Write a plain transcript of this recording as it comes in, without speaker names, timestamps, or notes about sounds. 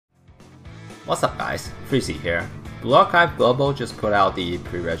What's up guys, Freezy here. Blue Archive Global just put out the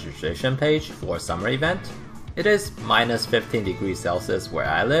pre-registration page for summer event. It is minus 15 degrees Celsius where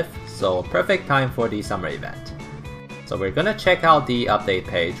I live, so perfect time for the summer event. So we're gonna check out the update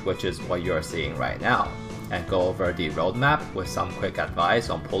page, which is what you're seeing right now, and go over the roadmap with some quick advice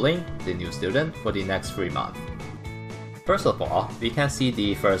on pulling the new student for the next 3 months. First of all, we can see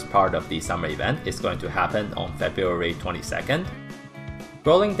the first part of the summer event is going to happen on February 22nd.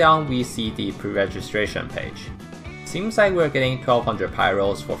 Scrolling down, we see the pre-registration page. Seems like we're getting 1200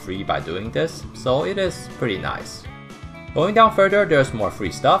 pyros for free by doing this, so it is pretty nice. Going down further, there's more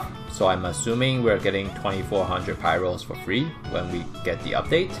free stuff, so I'm assuming we're getting 2400 pyros for free when we get the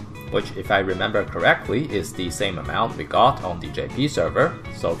update, which if I remember correctly is the same amount we got on the JP server,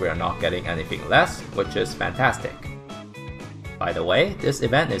 so we're not getting anything less, which is fantastic. By the way, this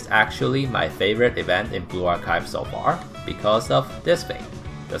event is actually my favorite event in Blue Archive so far because of this thing,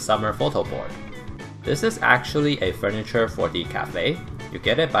 the summer photo board. This is actually a furniture for the cafe. You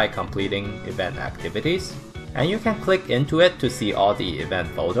get it by completing event activities, and you can click into it to see all the event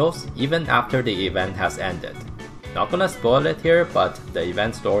photos even after the event has ended. Not gonna spoil it here, but the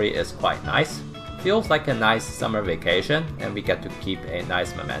event story is quite nice. Feels like a nice summer vacation, and we get to keep a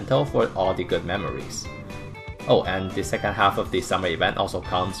nice memento for all the good memories. Oh, and the second half of the summer event also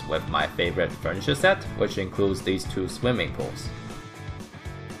comes with my favorite furniture set, which includes these 2 swimming pools.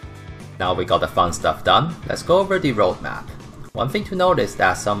 Now we got the fun stuff done, let's go over the roadmap. One thing to note is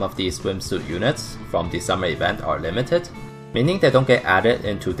that some of these swimsuit units from the summer event are limited, meaning they don't get added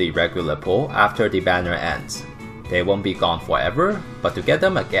into the regular pool after the banner ends. They won't be gone forever, but to get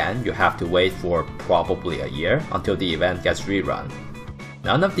them again, you have to wait for probably a year until the event gets rerun.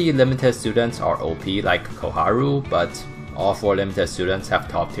 None of the limited students are OP like Koharu, but all 4 limited students have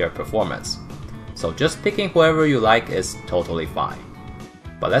top tier performance. So just picking whoever you like is totally fine.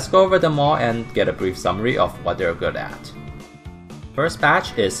 But let's go over them all and get a brief summary of what they're good at. First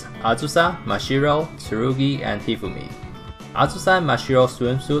batch is Azusa, Mashiro, Tsurugi, and Hifumi. Azusa and Mashiro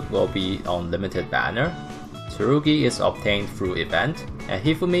swimsuit will be on limited banner. Tsurugi is obtained through event, and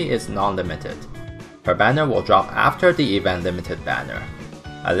Hifumi is non-limited. Her banner will drop after the event limited banner.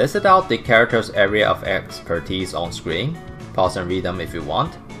 I listed out the character's area of expertise on screen. Pause and read them if you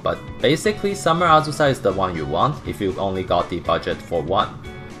want, but basically Summer Azusa is the one you want if you only got the budget for one.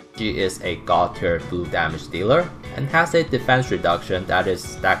 She is a god tier blue damage dealer and has a defense reduction that is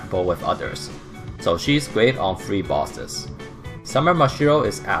stackable with others, so she's great on 3 bosses. Summer Mashiro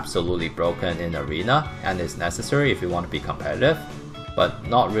is absolutely broken in arena and is necessary if you want to be competitive, but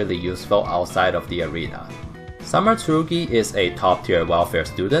not really useful outside of the arena. Summer Tsurugi is a top tier welfare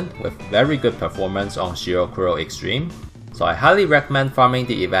student with very good performance on Shirokuro Extreme, so I highly recommend farming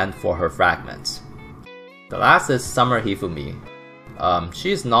the event for her fragments. The last is Summer Hifumi.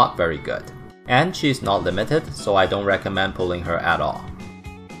 She's not very good, and she's not limited, so I don't recommend pulling her at all.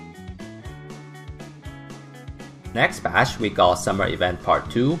 Next batch we got Summer Event Part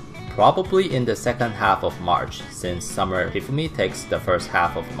 2, probably in the second half of March, since Summer Hifumi takes the first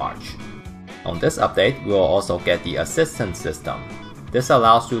half of March. On this update, we will also get the assistant system. This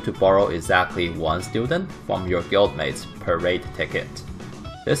allows you to borrow exactly 1 student from your guildmates per raid ticket.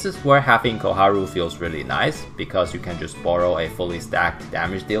 This is where having Koharu feels really nice, because you can just borrow a fully stacked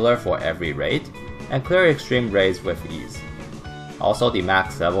damage dealer for every raid, and clear extreme raids with ease. Also, the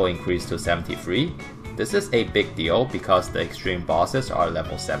max level increased to 73. This is a big deal because the extreme bosses are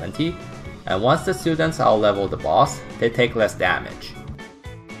level 70, and once the students outlevel the boss, they take less damage.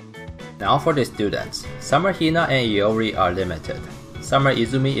 Now for the students, Summer Hina and Iori are limited. Summer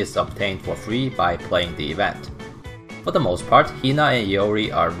Izumi is obtained for free by playing the event. For the most part, Hina and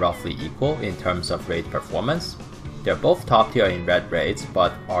Iori are roughly equal in terms of raid performance. They're both top tier in red raids,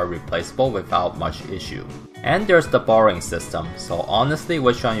 but are replaceable without much issue. And there's the borrowing system, so honestly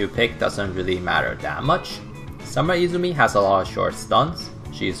which one you pick doesn't really matter that much. Summer Izumi has a lot of short stuns.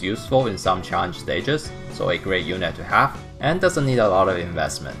 She is useful in some challenge stages, so a great unit to have, and doesn't need a lot of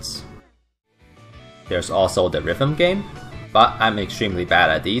investments. There's also the rhythm game, but I'm extremely bad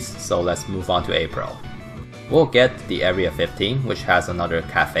at these, so let's move on to April. We'll get the Area 15, which has another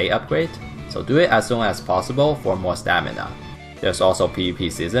cafe upgrade, so do it as soon as possible for more stamina. There's also PvP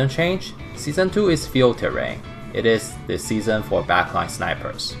season change. Season 2 is field terrain. It is the season for backline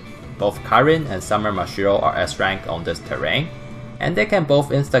snipers. Both Karin and Summer Mashiro are S rank on this terrain, and they can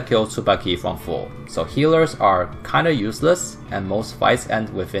both insta-kill Tsubaki from full, so healers are kinda useless, and most fights end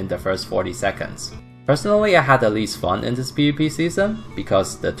within the first 40 seconds. Personally, I had the least fun in this PvP season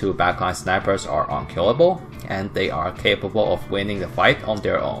because the 2 backline snipers are unkillable and they are capable of winning the fight on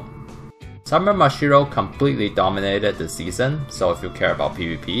their own. Summer Mashiro completely dominated the season, so if you care about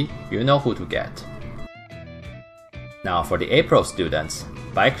PvP, you know who to get. Now for the April students,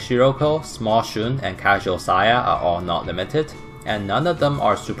 Bike Shiroko, Small Shun, and Casual Saya are all not limited, and none of them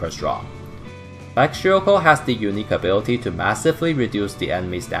are super strong. Bike Shiroko has the unique ability to massively reduce the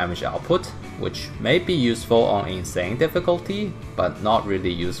enemy's damage output, which may be useful on insane difficulty, but not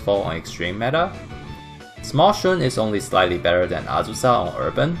really useful on extreme meta. Small Shun is only slightly better than Azusa on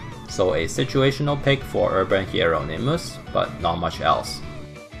Urban, so a situational pick for Urban Hieronymus, but not much else.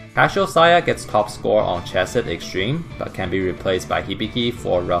 Casual Saya gets top score on Chesed Extreme, but can be replaced by Hibiki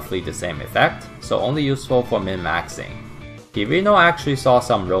for roughly the same effect, so only useful for min-maxing. Kirino actually saw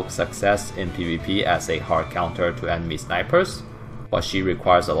some rogue success in PvP as a hard counter to enemy snipers, but she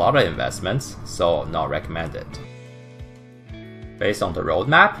requires a lot of investments, so not recommended. Based on the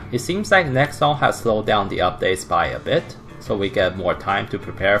roadmap, it seems like NEXON has slowed down the updates by a bit, so we get more time to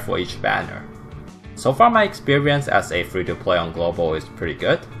prepare for each banner. So far my experience as a free-to-play on Global is pretty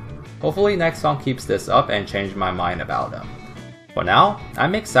good. Hopefully NEXON keeps this up and change my mind about them. For now,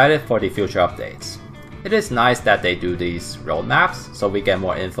 I'm excited for the future updates. It is nice that they do these roadmaps so we get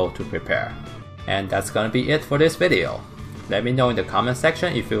more info to prepare. And that's gonna be it for this video. Let me know in the comment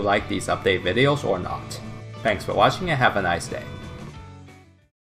section if you like these update videos or not. Thanks for watching and have a nice day.